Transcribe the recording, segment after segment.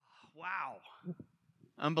Wow.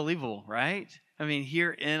 Unbelievable, right? I mean, here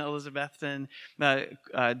in Elizabethton,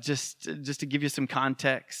 just to give you some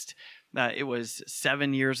context, it was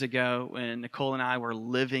 7 years ago when Nicole and I were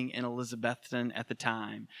living in Elizabethton at the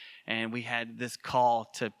time, and we had this call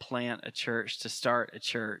to plant a church, to start a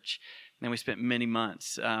church. And we spent many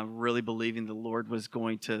months really believing the Lord was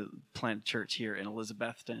going to plant a church here in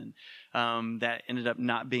Elizabethton. That ended up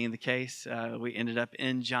not being the case. We ended up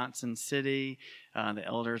in Johnson City. The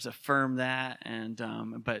elders affirmed that,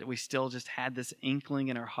 but we still just had this inkling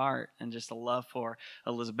in our heart and just a love for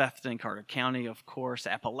Elizabethton, Carter County, of course,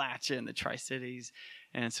 Appalachia, and the Tri-Cities.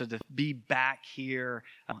 And so to be back here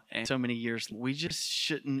in so many years, we just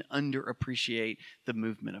shouldn't underappreciate the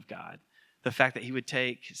movement of God. The fact that he would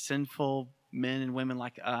take sinful men and women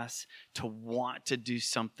like us to want to do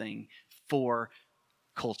something for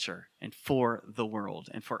culture and for the world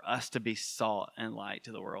and for us to be salt and light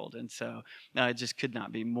to the world. And so I just could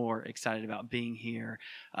not be more excited about being here.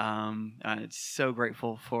 It's so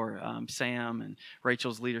grateful for Sam and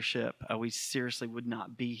Rachel's leadership. We seriously would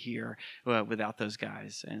not be here without those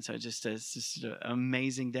guys. And so it's just an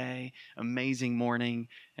amazing day, amazing morning,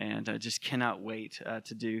 and I just cannot wait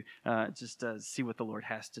to see what the Lord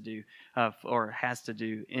has to do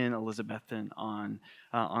in Elizabethton on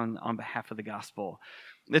behalf of the gospel.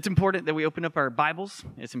 It's important that we open up our Bibles.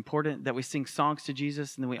 It's important that we sing songs to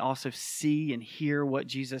Jesus, and then we also see and hear what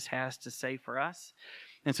Jesus has to say for us.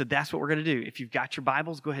 And so that's what we're going to do. If you've got your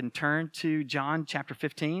Bibles, go ahead and turn to John chapter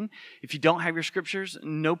 15. If you don't have your scriptures,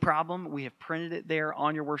 no problem. We have printed it there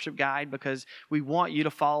on your worship guide because we want you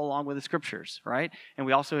to follow along with the scriptures, right? And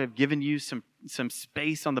we also have given you some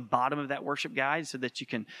space on the bottom of that worship guide so that you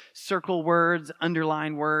can circle words,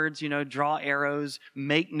 underline words, draw arrows,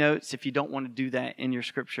 make notes if you don't want to do that in your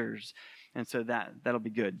scriptures. And so that'll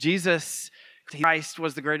be good. Jesus Christ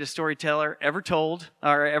was the greatest storyteller ever told,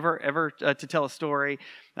 or ever to tell a story.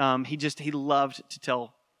 He loved to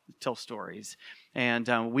tell stories.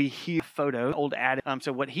 And we hear a photo, old adage.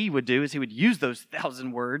 So what he would do is he would use those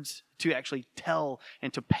 1,000 words to actually tell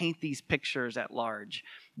and to paint these pictures at large.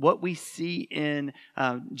 What we see in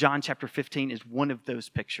John chapter 15 is one of those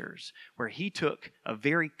pictures where he took a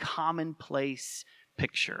very commonplace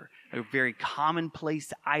picture, a very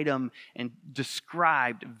commonplace item, and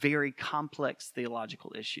described very complex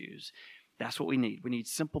theological issues. That's what we need. We need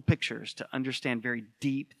simple pictures to understand very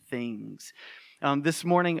deep things. This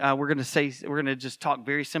morning, we're going to just talk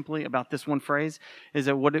very simply about this one phrase. Is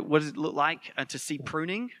that what does it look like to see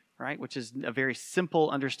pruning? Right, which is a very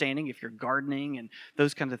simple understanding if you're gardening and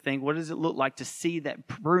those kinds of things. What does it look like to see that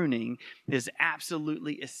pruning is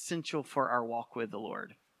absolutely essential for our walk with the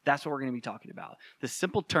Lord? That's what we're going to be talking about. This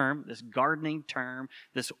simple term, this gardening term,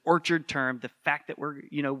 this orchard term, the fact that we're,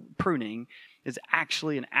 pruning is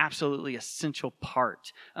actually an absolutely essential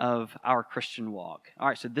part of our Christian walk. All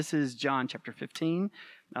right, so this is John chapter 15.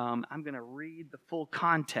 I'm going to read the full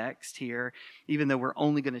context here, even though we're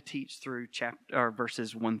only going to teach through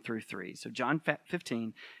verses 1 through 3. So John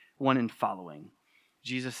 15, 1 and following.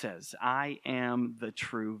 Jesus says, "I am the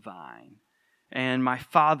true vine, and my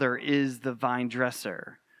Father is the vine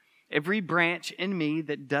dresser. Every branch in me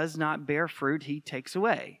that does not bear fruit, he takes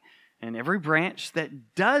away. And every branch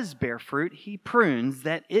that does bear fruit, he prunes,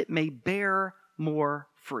 that it may bear more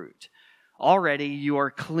fruit. Already you are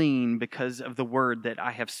clean because of the word that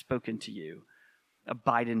I have spoken to you.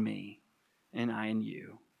 Abide in me, and I in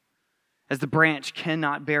you. As the branch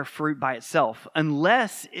cannot bear fruit by itself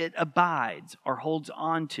unless it abides or holds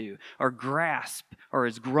on to or grasps or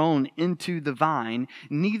is grown into the vine,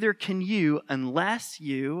 neither can you unless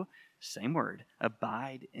you, same word,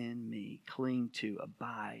 abide in me, cling to,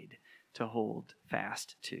 abide, to hold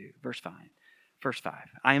fast to. Verse 5,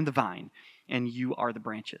 I am the vine, and you are the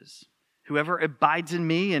branches. Whoever abides in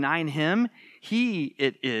me and I in him, he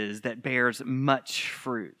it is that bears much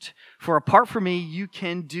fruit. For apart from me, you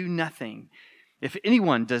can do nothing. If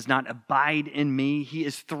anyone does not abide in me, he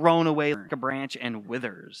is thrown away like a branch and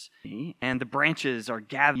withers. And the branches are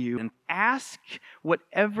gathered you, and ask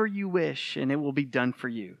whatever you wish, and it will be done for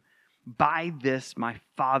you. By this my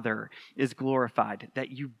Father is glorified,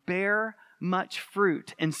 that you bear much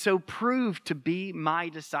fruit, and so prove to be my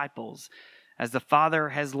disciples. As the Father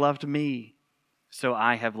has loved me, so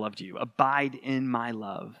I have loved you. Abide in my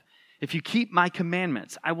love. If you keep my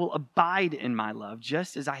commandments, I will abide in my love,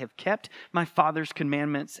 just as I have kept my Father's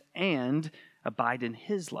commandments and abide in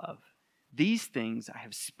his love. These things I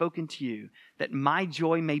have spoken to you, that my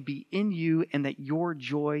joy may be in you and that your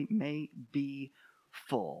joy may be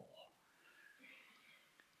full.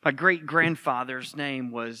 My great-grandfather's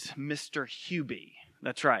name was Mr. Hubie.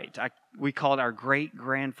 That's right. We called our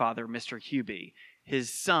great-grandfather Mr. Hubie. His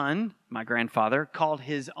son, my grandfather, called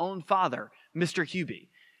his own father Mr. Hubie.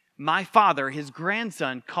 My father, his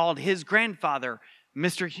grandson, called his grandfather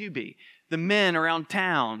Mr. Hubie. The men around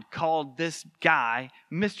town called this guy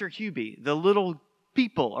Mr. Hubie. The little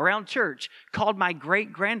people around church called my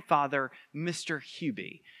great-grandfather Mr.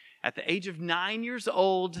 Hubie. At the age of 9 years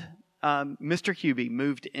old, Mr. Hubie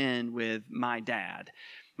moved in with my dad.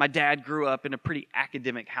 My dad grew up in a pretty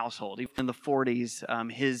academic household. Even in the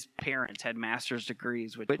 40s, his parents had master's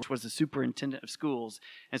degrees, which was the superintendent of schools.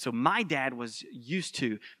 And so my dad was used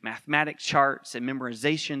to mathematics charts and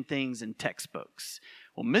memorization things and textbooks.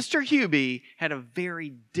 Well, Mr. Hubie had a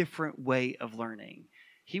very different way of learning.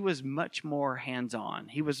 He was much more hands-on.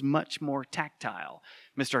 He was much more tactile.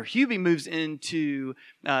 Mr. Hubie moves into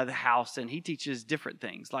the house and he teaches different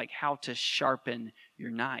things, like how to sharpen your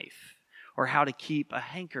knife, or how to keep a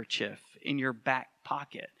handkerchief in your back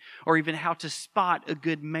pocket, or even how to spot a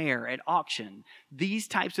good mare at auction. These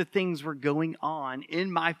types of things were going on in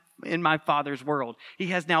my father's world. He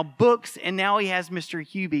has now books, and now he has Mr.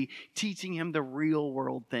 Hubie teaching him the real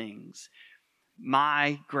world things.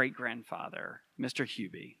 My great-grandfather, Mr.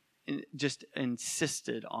 Hubie, just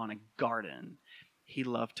insisted on a garden. He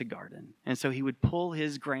loved to garden. And so he would pull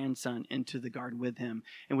his grandson into the garden with him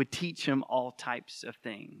and would teach him all types of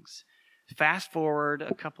things. Fast forward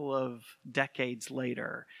a couple of decades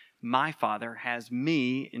later, my father has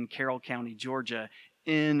me in Carroll County, Georgia,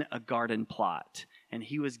 in a garden plot. And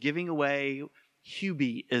he was giving away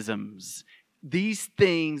Hubie-isms. These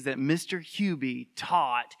things that Mr. Hubie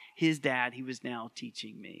taught his dad, he was now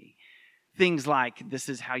teaching me. Things like, this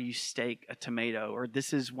is how you stake a tomato, or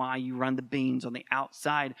this is why you run the beans on the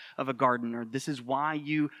outside of a garden, or this is why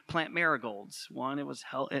you plant marigolds. One,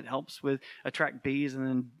 it helps with attract bees and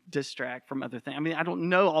then distract from other things. I mean, I don't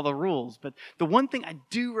know all the rules, but the one thing I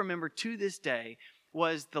do remember to this day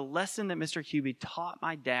was the lesson that Mr. Hubie taught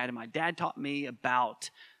my dad, and my dad taught me about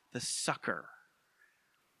the sucker,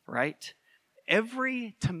 right?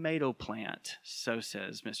 Every tomato plant, so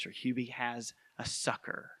says Mr. Hubie, has a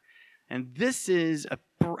sucker. And this is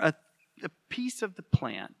a piece of the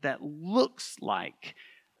plant that looks like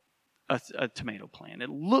a tomato plant. It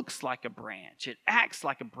looks like a branch. It acts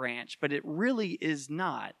like a branch, but it really is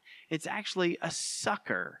not. It's actually a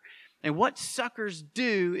sucker. And what suckers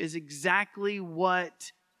do is exactly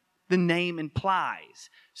what the name implies.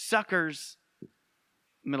 Suckers,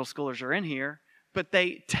 middle schoolers are in here, but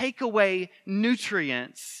they take away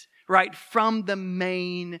nutrients, right, from the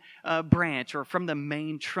main branch or from the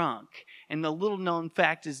main trunk. And the little known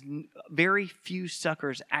fact is very few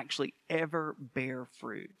suckers actually ever bear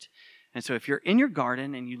fruit. And so if you're in your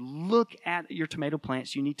garden and you look at your tomato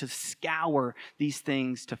plants, you need to scour these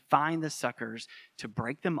things to find the suckers, to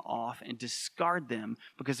break them off and discard them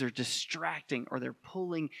because they're distracting or they're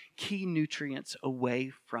pulling key nutrients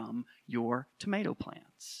away from your tomato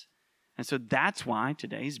plants. And so that's why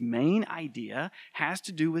today's main idea has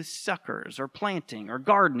to do with suckers or planting or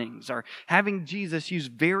gardenings or having Jesus use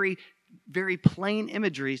very, very plain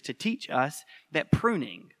imageries to teach us that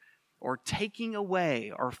pruning or taking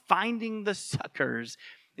away or finding the suckers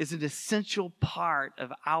is an essential part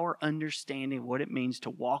of our understanding of what it means to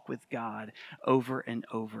walk with God over and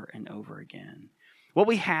over and over again. What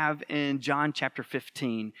we have in John chapter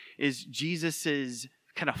 15 is Jesus's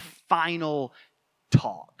kind of final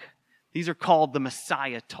talk. These are called the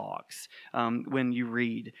Messiah talks when you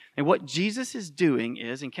read. And what Jesus is doing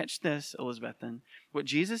is, and catch this, Elizabethan, what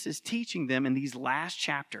Jesus is teaching them in these last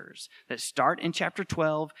chapters that start in chapter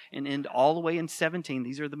 12 and end all the way in 17,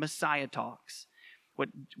 these are the Messiah talks.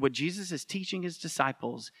 What Jesus is teaching his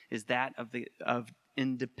disciples is that of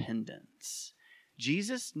independence.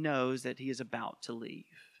 Jesus knows that he is about to leave,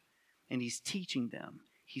 and he's teaching them.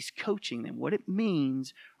 He's coaching them what it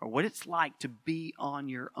means or what it's like to be on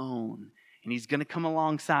your own. And he's going to come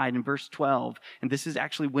alongside in verse 12. And this is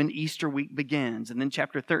actually when Easter week begins. And then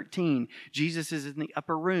chapter 13, Jesus is in the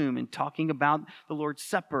upper room and talking about the Lord's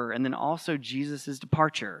Supper. And then also Jesus'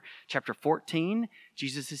 departure. Chapter 14,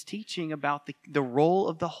 Jesus is teaching about the role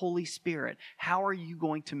of the Holy Spirit. How are you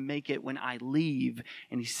going to make it when I leave?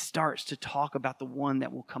 And he starts to talk about the one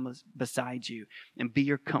that will come beside you and be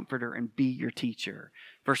your comforter and be your teacher.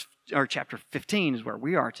 Chapter 15 is where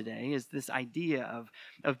we are today, is this idea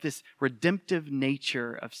of this redemptive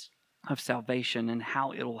nature of salvation and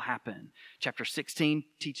how it'll happen. Chapter 16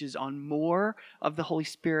 teaches on more of the Holy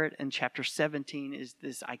Spirit, and chapter 17 is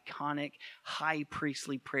this iconic high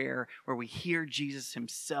priestly prayer where we hear Jesus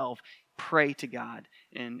himself pray to God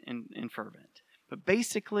in fervent. But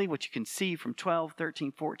basically, what you can see from 12,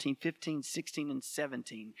 13, 14, 15, 16, and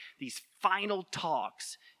 17, these final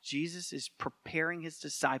talks, Jesus is preparing his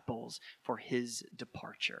disciples for his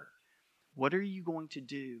departure. What are you going to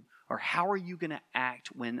do, or how are you going to act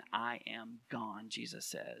when I am gone, Jesus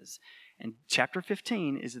says. And chapter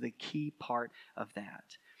 15 is the key part of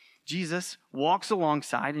that. Jesus walks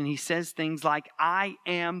alongside and he says things like, I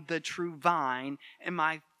am the true vine and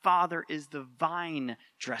my Father is the vine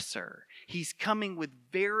dresser. He's coming with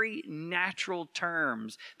very natural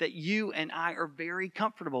terms that you and I are very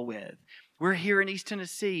comfortable with. We're here in East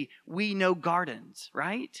Tennessee. We know gardens,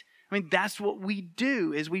 right? I mean, that's what we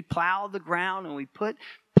do is we plow the ground and we put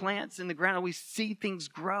plants in the ground and we see things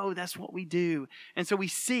grow. That's what we do. And so we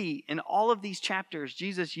see in all of these chapters,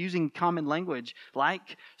 Jesus using common language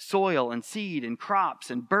like soil and seed and crops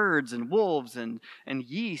and birds and wolves and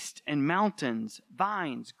yeast and mountains,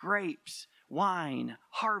 vines, grapes, wine,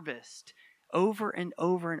 harvest. Over and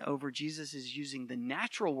over and over, Jesus is using the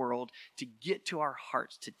natural world to get to our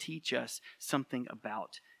hearts, to teach us something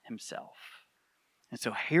about himself. And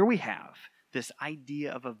so here we have this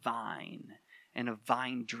idea of a vine and a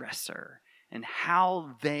vine dresser and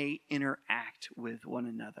how they interact with one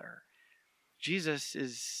another. Jesus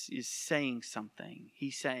is saying something.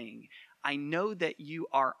 He's saying, I know that you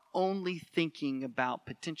are only thinking about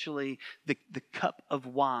potentially the cup of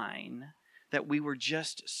wine that we were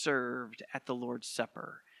just served at the Lord's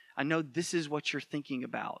Supper. I know this is what you're thinking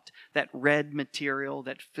about. That red material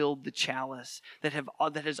that filled the chalice, that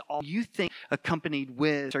has all you think accompanied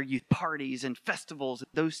with our youth parties and festivals,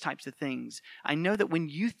 those types of things. I know that when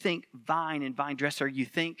you think vine and vine dresser, you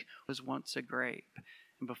think was once a grape.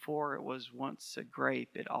 And before it was once a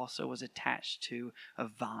grape, it also was attached to a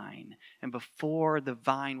vine. And before the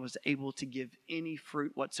vine was able to give any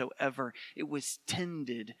fruit whatsoever, it was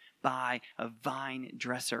tended by a vine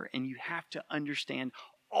dresser. And you have to understand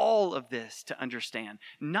all of this to understand,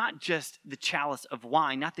 not just the chalice of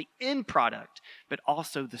wine, not the end product, but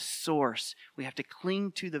also the source. We have to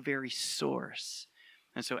cling to the very source.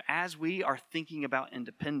 And so as we are thinking about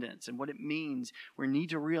independence and what it means, we need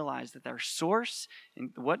to realize that our source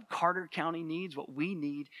and what Carter County needs, what we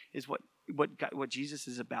need, is what Jesus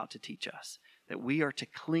is about to teach us. That we are to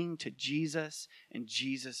cling to Jesus and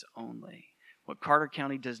Jesus only. What Carter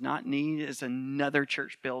County does not need is another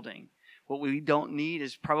church building. What we don't need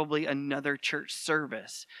is probably another church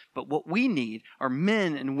service. But what we need are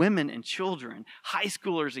men and women and children, high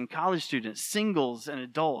schoolers and college students, singles and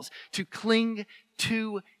adults, to cling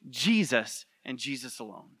to Jesus and Jesus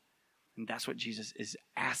alone. And that's what Jesus is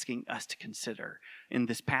asking us to consider in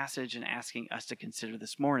this passage and asking us to consider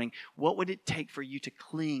this morning. What would it take for you to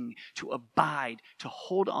cling, to abide, to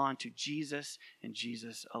hold on to Jesus and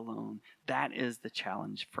Jesus alone? That is the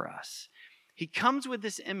challenge for us. He comes with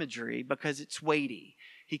this imagery because it's weighty.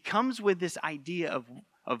 He comes with this idea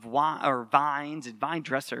of wine, or vines and vine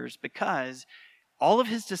dressers because all of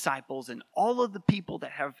his disciples and all of the people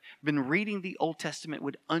that have been reading the Old Testament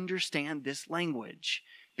would understand this language.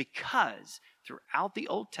 Because throughout the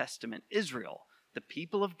Old Testament, Israel, the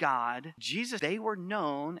people of God, Jesus, they were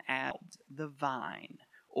known as the vine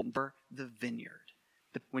or the vineyard.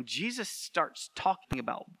 When Jesus starts talking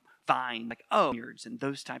about vine, like, oh, vineyards and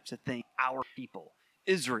those types of things, our people,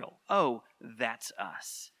 Israel, oh, that's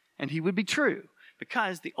us. And he would be true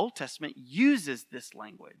because the Old Testament uses this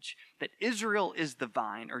language that Israel is the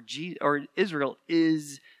vine or Israel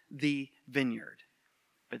is the vineyard.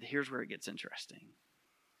 But here's where it gets interesting.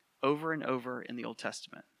 Over and over in the Old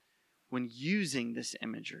Testament, when using this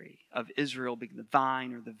imagery of Israel being the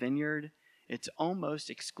vine or the vineyard, it's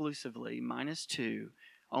almost exclusively,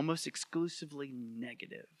 almost exclusively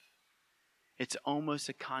negative. It's almost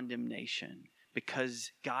a condemnation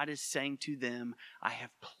because God is saying to them, I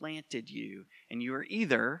have planted you, and you are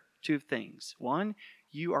either two things. One,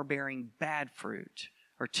 you are bearing bad fruit,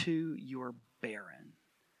 or two, you are barren.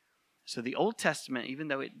 So the Old Testament, even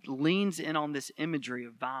though it leans in on this imagery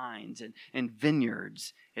of vines and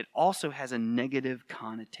vineyards, it also has a negative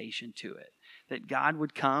connotation to it. That God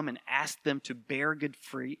would come and ask them to bear good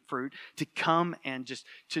fruit, to come and just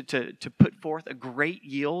to put forth a great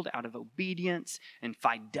yield out of obedience and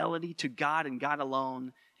fidelity to God and God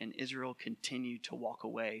alone, and Israel continued to walk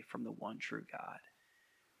away from the one true God.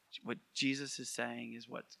 What Jesus is saying is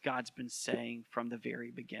what God's been saying from the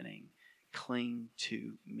very beginning. Cling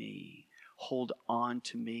to me. Hold on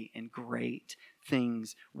to me, and great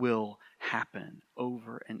things will happen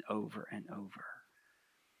over and over and over.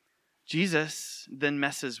 Jesus then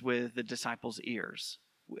messes with the disciples' ears.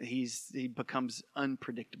 He becomes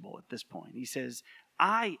unpredictable at this point. He says,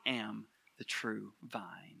 I am the true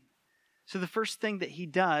vine. So the first thing that he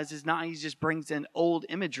does is not he just brings in old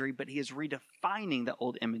imagery, but he is redefining the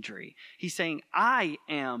old imagery. He's saying, I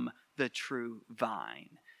am the true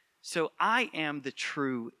vine. So I am the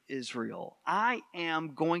true Israel. I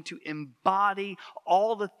am going to embody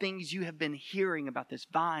all the things you have been hearing about this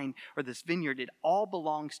vine or this vineyard. It all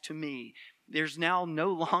belongs to me. There's now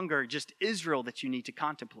no longer just Israel that you need to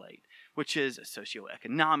contemplate, which is a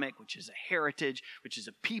socioeconomic, which is a heritage, which is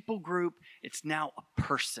a people group. It's now a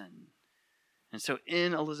person. And so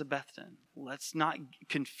in Elizabethton, let's not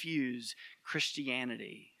confuse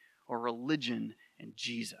Christianity or religion and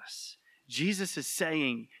Jesus. Jesus is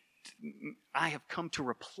saying, I have come to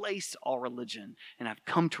replace all religion, and I've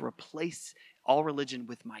come to replace all religion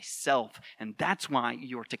with myself. And that's why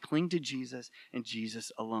you are to cling to Jesus and Jesus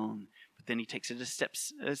alone. But then he takes it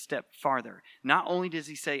a step farther. Not only does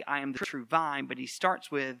he say, I am the true vine, but he starts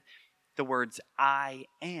with the words, I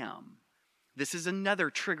am. This is another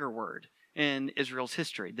trigger word in Israel's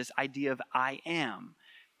history, this idea of I am.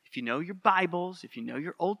 If you know your Bibles, if you know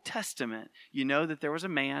your Old Testament, you know that there was a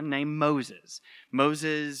man named Moses.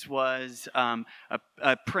 Moses was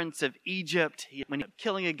a prince of Egypt. When he's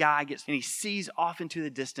killing a guy, and he sees off into the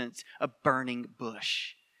distance a burning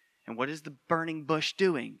bush. And what is the burning bush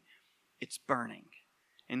doing? It's burning.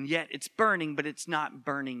 And yet it's burning, but it's not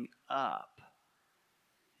burning up.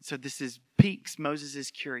 So this piques Moses'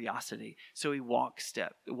 curiosity. So he walks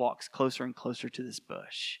closer and closer to this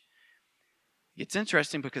bush. It's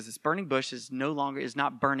interesting because this burning bush is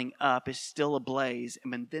not burning up, it's still ablaze,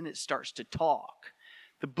 and then it starts to talk.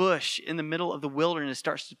 The bush in the middle of the wilderness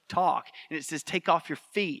starts to talk, and it says, take off your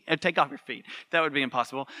feet. Take off your feet. That would be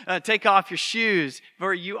impossible. Take off your shoes,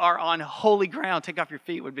 for you are on holy ground. Take off your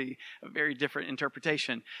feet would be a very different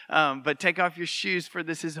interpretation. But take off your shoes, for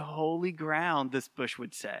this is holy ground, this bush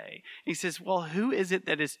would say. He says, well, who is it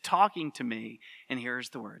that is talking to me? And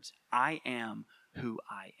here's the words, I am who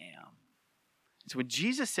I am. So when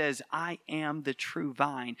Jesus says, I am the true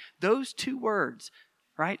vine, those two words,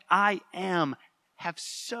 right, I am, have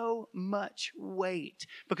so much weight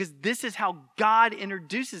because this is how God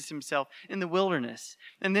introduces himself in the wilderness.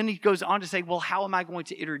 And then he goes on to say, well, how am I going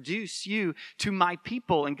to introduce you to my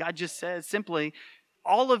people? And God just says simply,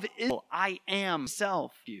 all of Israel, I am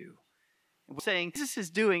self you. And what saying Jesus is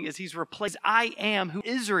doing is he's replaced I am who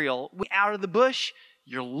Israel out of the bush,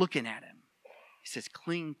 you're looking at him. He says,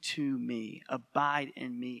 cling to me, abide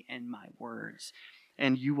in me and my words,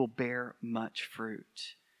 and you will bear much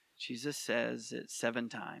fruit. Jesus says it 7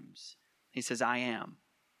 times. He says, I am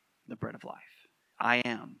the bread of life. I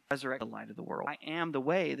am the light of the world. I am the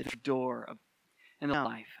way, the door of the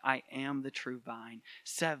life. I am the true vine.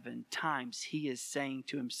 7 times he is saying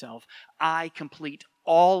to himself, I complete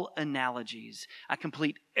all analogies. I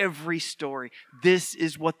complete every story. This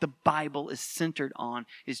is what the Bible is centered on,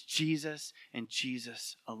 is Jesus and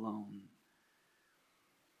Jesus alone.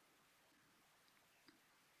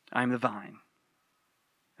 I am the vine.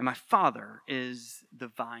 And my Father is the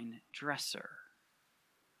vine dresser.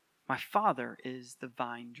 My Father is the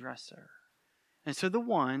vine dresser. And so the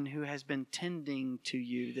one who has been tending to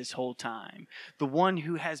you this whole time, the one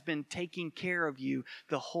who has been taking care of you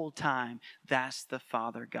the whole time, that's the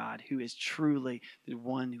Father God who is truly the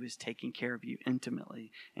one who is taking care of you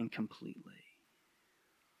intimately and completely.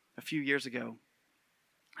 A few years ago,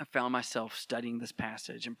 I found myself studying this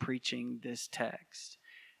passage and preaching this text.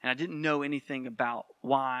 And I didn't know anything about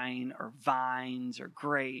wine or vines or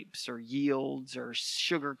grapes or yields or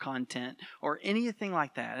sugar content or anything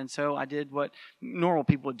like that. And so I did what normal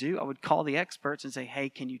people would do. I would call the experts and say, hey,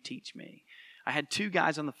 can you teach me? I had 2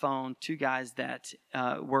 guys on the phone, 2 guys that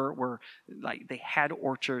were like, they had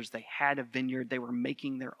orchards, they had a vineyard, they were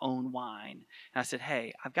making their own wine. And I said,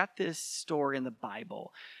 hey, I've got this story in the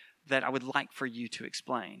Bible that I would like for you to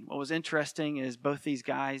explain. What was interesting is both these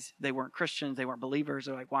guys, they weren't Christians, they weren't believers.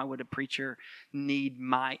 They're like, why would a preacher need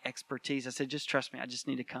my expertise? I said, just trust me, I just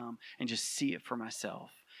need to come and just see it for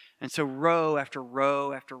myself. And so row after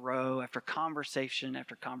row after row, after conversation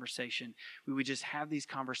after conversation, we would just have these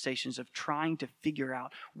conversations of trying to figure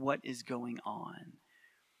out what is going on.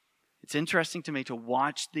 It's interesting to me to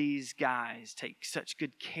watch these guys take such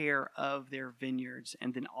good care of their vineyards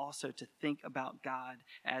and then also to think about God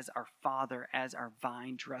as our Father, as our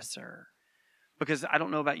vine dresser. Because I don't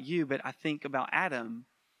know about you, but I think about Adam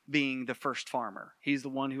being the first farmer. He's the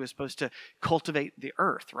one who was supposed to cultivate the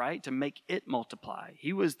earth, right? To make it multiply.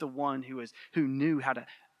 He was the one who knew how to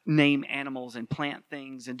name animals and plant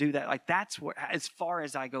things and do that. Like that's what, as far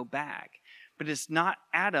as I go back. But it's not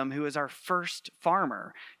Adam who is our first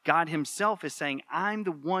farmer. God himself is saying, I'm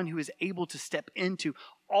the one who is able to step into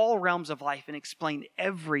all realms of life and explain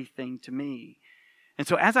everything to me. And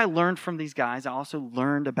so as I learned from these guys, I also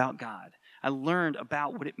learned about God. I learned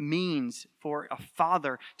about what it means for a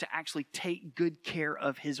father to actually take good care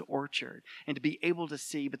of his orchard and to be able to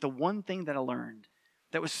see. But the one thing that I learned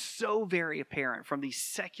that was so very apparent from these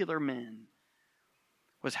secular men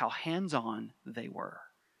was how hands-on they were.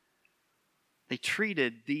 They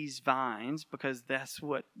treated these vines because that's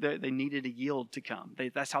what they needed a yield to come.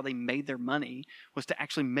 That's how they made their money, was to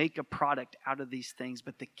actually make a product out of these things,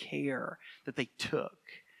 but the care that they took.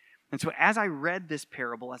 And so as I read this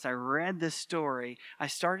parable, as I read this story, I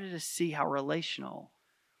started to see how relational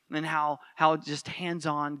and how just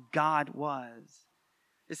hands-on God was.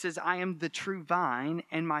 It says, I am the true vine,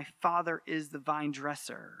 and my Father is the vine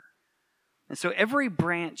dresser. And so every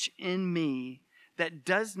branch in me that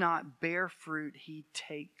does not bear fruit, he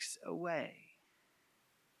takes away.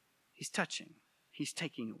 He's touching. He's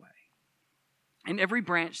taking away. And every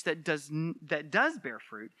branch that does bear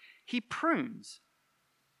fruit, he prunes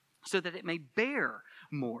so that it may bear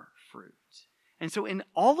more fruit. And so in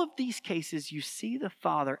all of these cases, you see the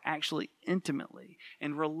Father actually intimately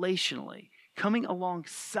and relationally coming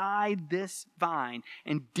alongside this vine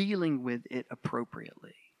and dealing with it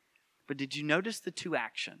appropriately. But did you notice the two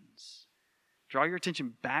actions? Draw your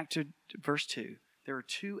attention back to verse 2. There are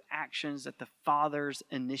two actions that the Father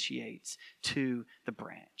initiates to the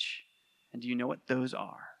branch. And do you know what those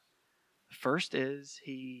are? The first is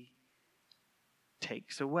he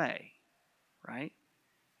takes away, right?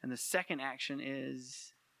 And the second action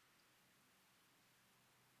is,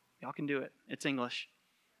 y'all can do it. It's English.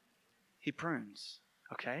 He prunes,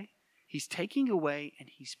 okay? He's taking away and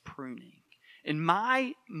he's pruning. In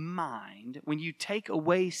my mind, when you take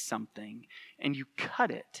away something and you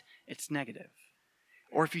cut it, it's negative.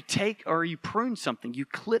 Or if you prune something, you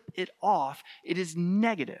clip it off, it is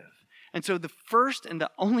negative. And so the first and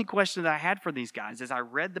the only question that I had for these guys as I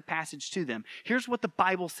read the passage to them, here's what the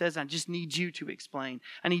Bible says. I just need you to explain.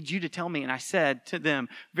 I need you to tell me. And I said to them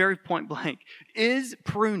very point blank, is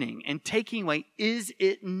pruning and taking away, is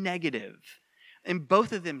it negative? And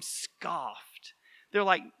both of them scoffed. They're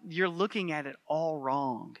like, you're looking at it all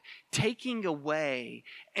wrong. Taking away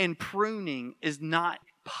and pruning is not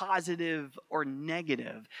positive or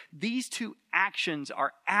negative. These two actions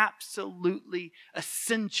are absolutely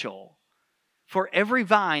essential. For every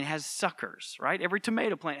vine has suckers, right? Every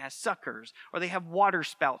tomato plant has suckers, or they have water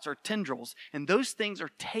spouts or tendrils, and those things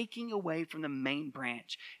are taking away from the main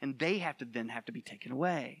branch, and they have to be taken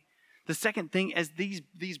away. The second thing is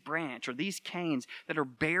these branch or these canes that are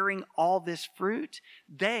bearing all this fruit,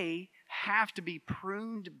 they have to be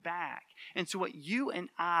pruned back. And so what you and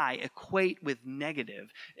I equate with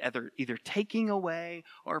negative, either taking away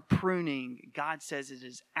or pruning, God says it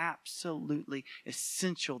is absolutely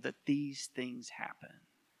essential that these things happen.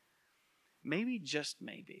 Maybe, just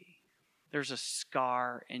maybe, there's a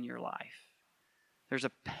scar in your life. There's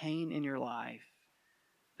a pain in your life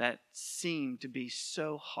that seemed to be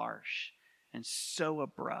so harsh and so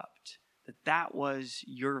abrupt that was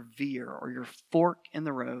your veer or your fork in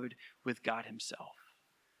the road with God himself.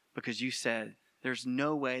 Because you said, there's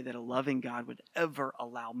no way that a loving God would ever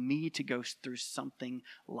allow me to go through something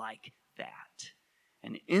like that.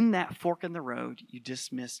 And in that fork in the road, you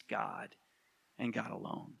dismissed God and God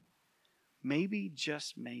alone. Maybe,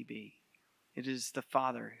 just maybe, it is the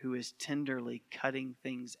Father who is tenderly cutting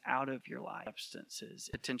things out of your life, substances,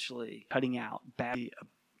 potentially cutting out bad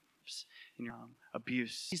in your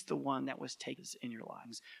abuse. He's the one that was taken in your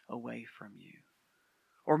lives away from you.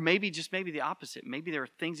 Or maybe, just maybe the opposite. Maybe there are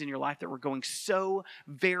things in your life that were going so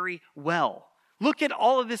very well. Look at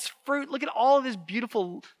all of this fruit. Look at all of this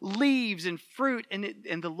beautiful leaves and fruit.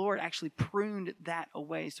 And the Lord actually pruned that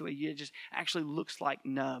away so it just actually looks like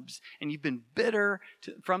nubs. And you've been bitter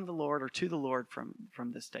from the Lord or to the Lord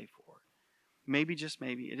from this day forward. Maybe, just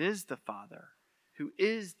maybe, it is the Father who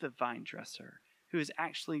is the vine dresser, who is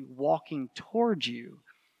actually walking towards you,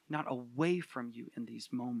 not away from you in these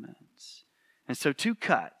moments. And so to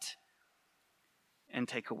cut and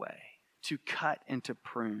take away, to cut and to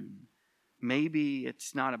prune, maybe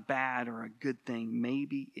it's not a bad or a good thing.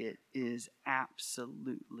 Maybe it is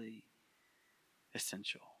absolutely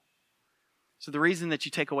essential. So the reason that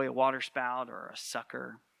you take away a water spout or a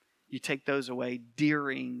sucker, you take those away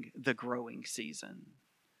during the growing season.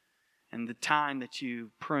 And the time that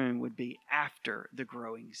you prune would be after the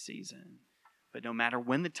growing season. But no matter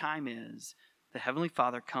when the time is, the Heavenly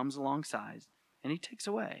Father comes alongside and he takes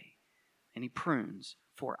away and he prunes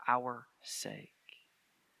for our sake.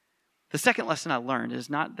 The second lesson I learned is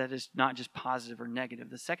not just positive or negative.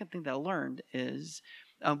 The second thing that I learned is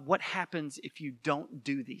what happens if you don't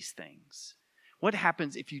do these things. What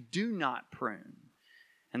happens if you do not prune?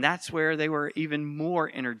 And that's where they were even more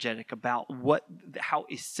energetic about how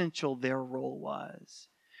essential their role was.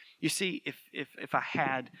 You see, if I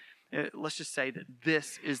had, let's just say that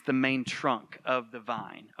this is the main trunk of the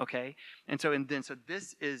vine, okay? And so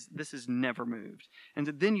this is never moved. And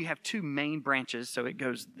then you have two main branches, so it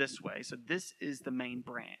goes this way. So this is the main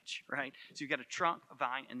branch, right? So you've got a trunk, a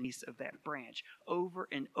vine, and piece of that branch over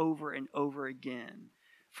and over and over again.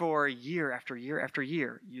 For year after year after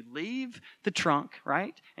year. You leave the trunk,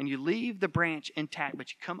 right? And you leave the branch intact, but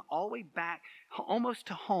you come all the way back almost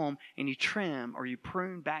to home and you trim or you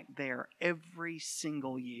prune back there every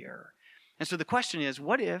single year. And so the question is,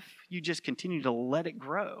 what if you just continue to let it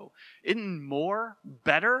grow? Isn't more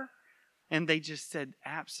better? And they just said,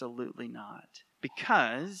 absolutely not.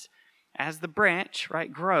 Because as the branch,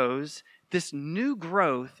 right, grows, this new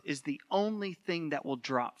growth is the only thing that will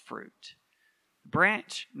drop fruit.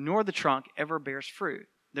 Branch nor the trunk ever bears fruit.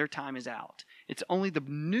 Their time is out. It's only the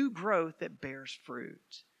new growth that bears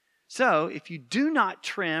fruit. So if you do not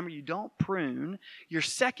trim or you don't prune, your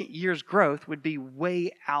second year's growth would be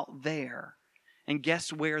way out there. And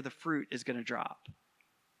guess where the fruit is going to drop?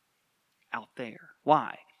 Out there.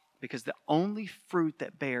 Why? Because the only fruit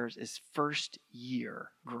that bears is first year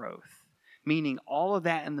growth. Meaning all of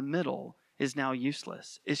that in the middle is now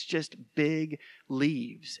useless. It's just big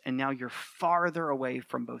leaves. And now you're farther away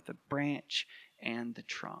from both the branch and the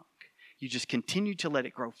trunk. You just continue to let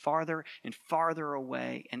it grow farther and farther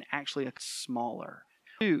away and actually smaller.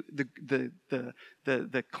 The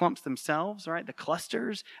clumps themselves, right? The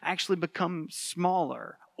clusters actually become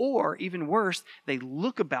smaller. Or even worse, they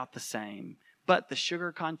look about the same. But the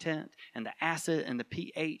sugar content and the acid and the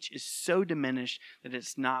pH is so diminished that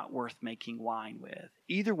it's not worth making wine with.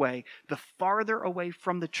 Either way, the farther away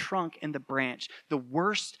from the trunk and the branch, the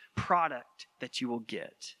worst product that you will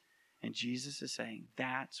get. And Jesus is saying,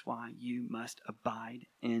 that's why you must abide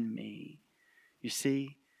in me. You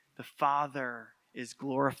see, the Father is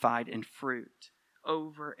glorified in fruit.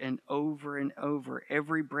 Over and over and over.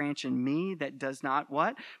 Every branch in me that does not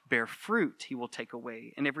what? Bear fruit, he will take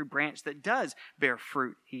away. And every branch that does bear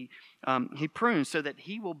fruit, he prunes so that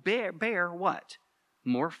he will bear what?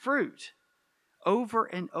 More fruit. Over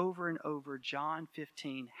and over and over, John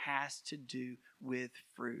 15 has to do with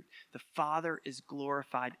fruit. The Father is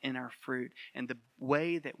glorified in our fruit. And the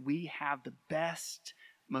way that we have the best,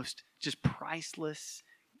 most just priceless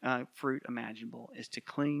fruit imaginable is to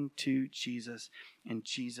cling to Jesus and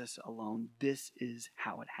Jesus alone. This is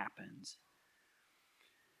how it happens.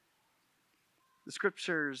 The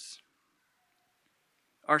scriptures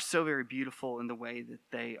are so very beautiful in the way that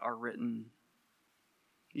they are written.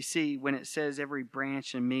 You see, when it says every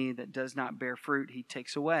branch in me that does not bear fruit, he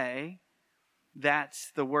takes away,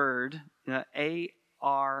 that's the word A-R-I-O.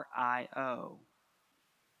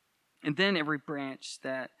 And then every branch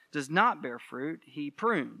that does not bear fruit, he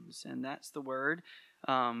prunes. And that's the word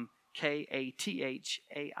K-A-T-H-A-I-R-E-I.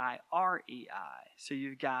 So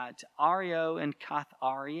you've got Ario and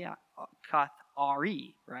Kathari,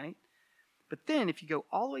 right? But then if you go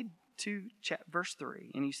all the way to verse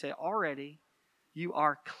 3 and you say, already you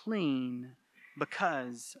are clean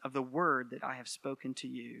because of the word that I have spoken to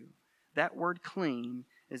you. That word clean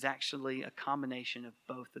is actually a combination of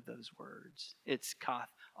both of those words. It's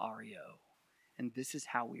kathario. And this is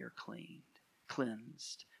how we are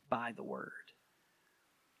cleansed by the word.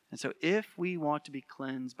 And so if we want to be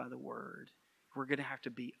cleansed by the word, we're going to have to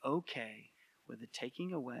be okay with the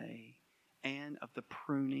taking away and of the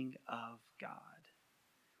pruning of God.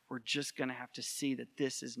 We're just going to have to see that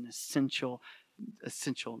this is an essential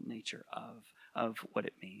nature of what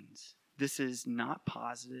it means. This is not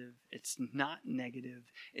positive. It's not negative.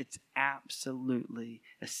 It's absolutely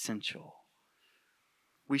essential.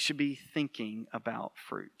 We should be thinking about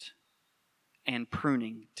fruit and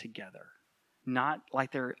pruning together. Not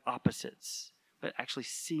like they're opposites, but actually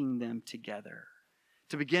seeing them together.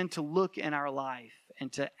 To begin to look in our life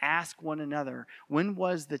and to ask one another, when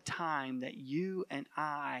was the time that you and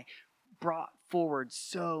I brought forward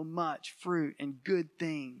so much fruit and good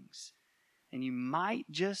things? And you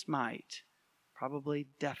probably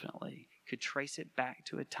definitely could trace it back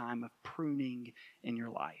to a time of pruning in your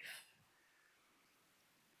life.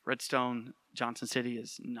 Redstone, Johnson City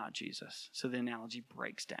is not Jesus, so the analogy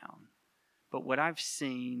breaks down. But what I've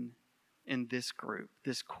seen in this group,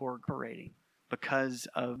 this core rating, because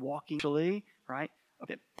of walking, right?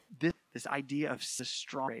 This idea of the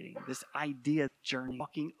strong rating, this idea of journey,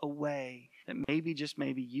 walking away, that maybe, just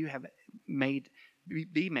maybe, you have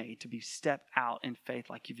be made to be step out in faith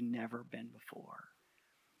like you've never been before.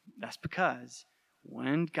 That's because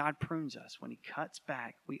when God prunes us, when he cuts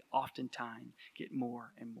back, we oftentimes get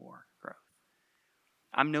more and more growth.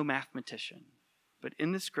 I'm no mathematician, but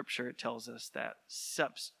in the scripture it tells us that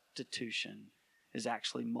substitution is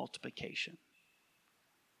actually multiplication.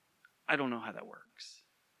 I don't know how that works.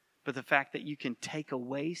 But the fact that you can take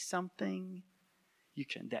away something,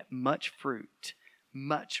 that much fruit,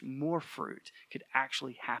 much more fruit could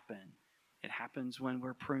actually happen. It happens when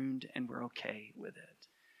we're pruned and we're okay with it.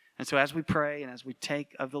 And so as we pray and as we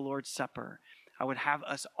take of the Lord's Supper, I would have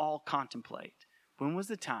us all contemplate, when was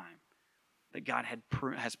the time that God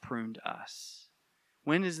has pruned us?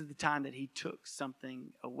 When is it the time that he took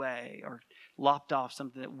something away or lopped off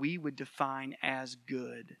something that we would define as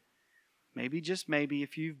good? Maybe, just maybe,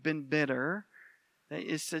 if you've been bitter,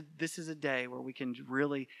 this is a day where we can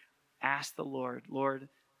really ask the Lord, Lord,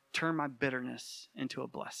 turn my bitterness into a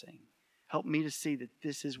blessing. Help me to see that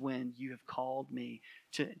this is when you have called me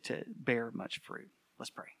to bear much fruit. Let's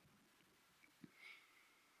pray.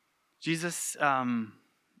 Jesus,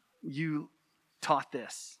 you taught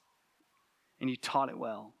this, and you taught it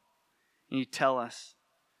well. And you tell us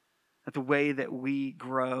that the way that we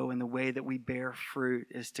grow and the way that we bear fruit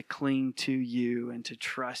is to cling to you and to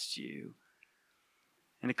trust you.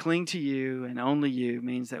 And to cling to you and only you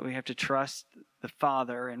means that we have to trust the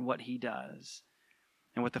Father and what he does.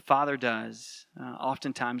 And what the Father does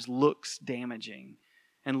oftentimes looks damaging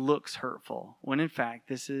and looks hurtful, when in fact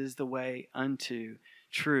this is the way unto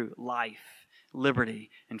true life, liberty,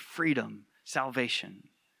 and freedom, salvation.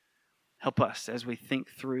 Help us as we think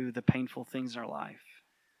through the painful things in our life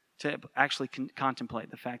to actually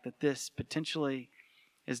contemplate the fact that this potentially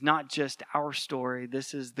is not just our story,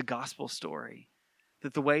 this is the gospel story.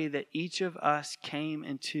 That the way that each of us came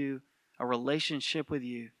into a relationship with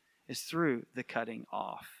you is through the cutting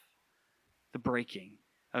off, the breaking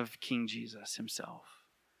of King Jesus himself.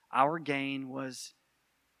 Our gain was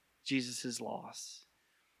Jesus' loss.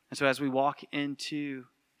 And so as we walk into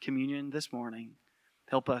communion this morning,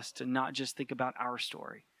 help us to not just think about our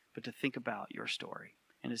story, but to think about your story.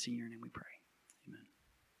 And it's in your name we pray.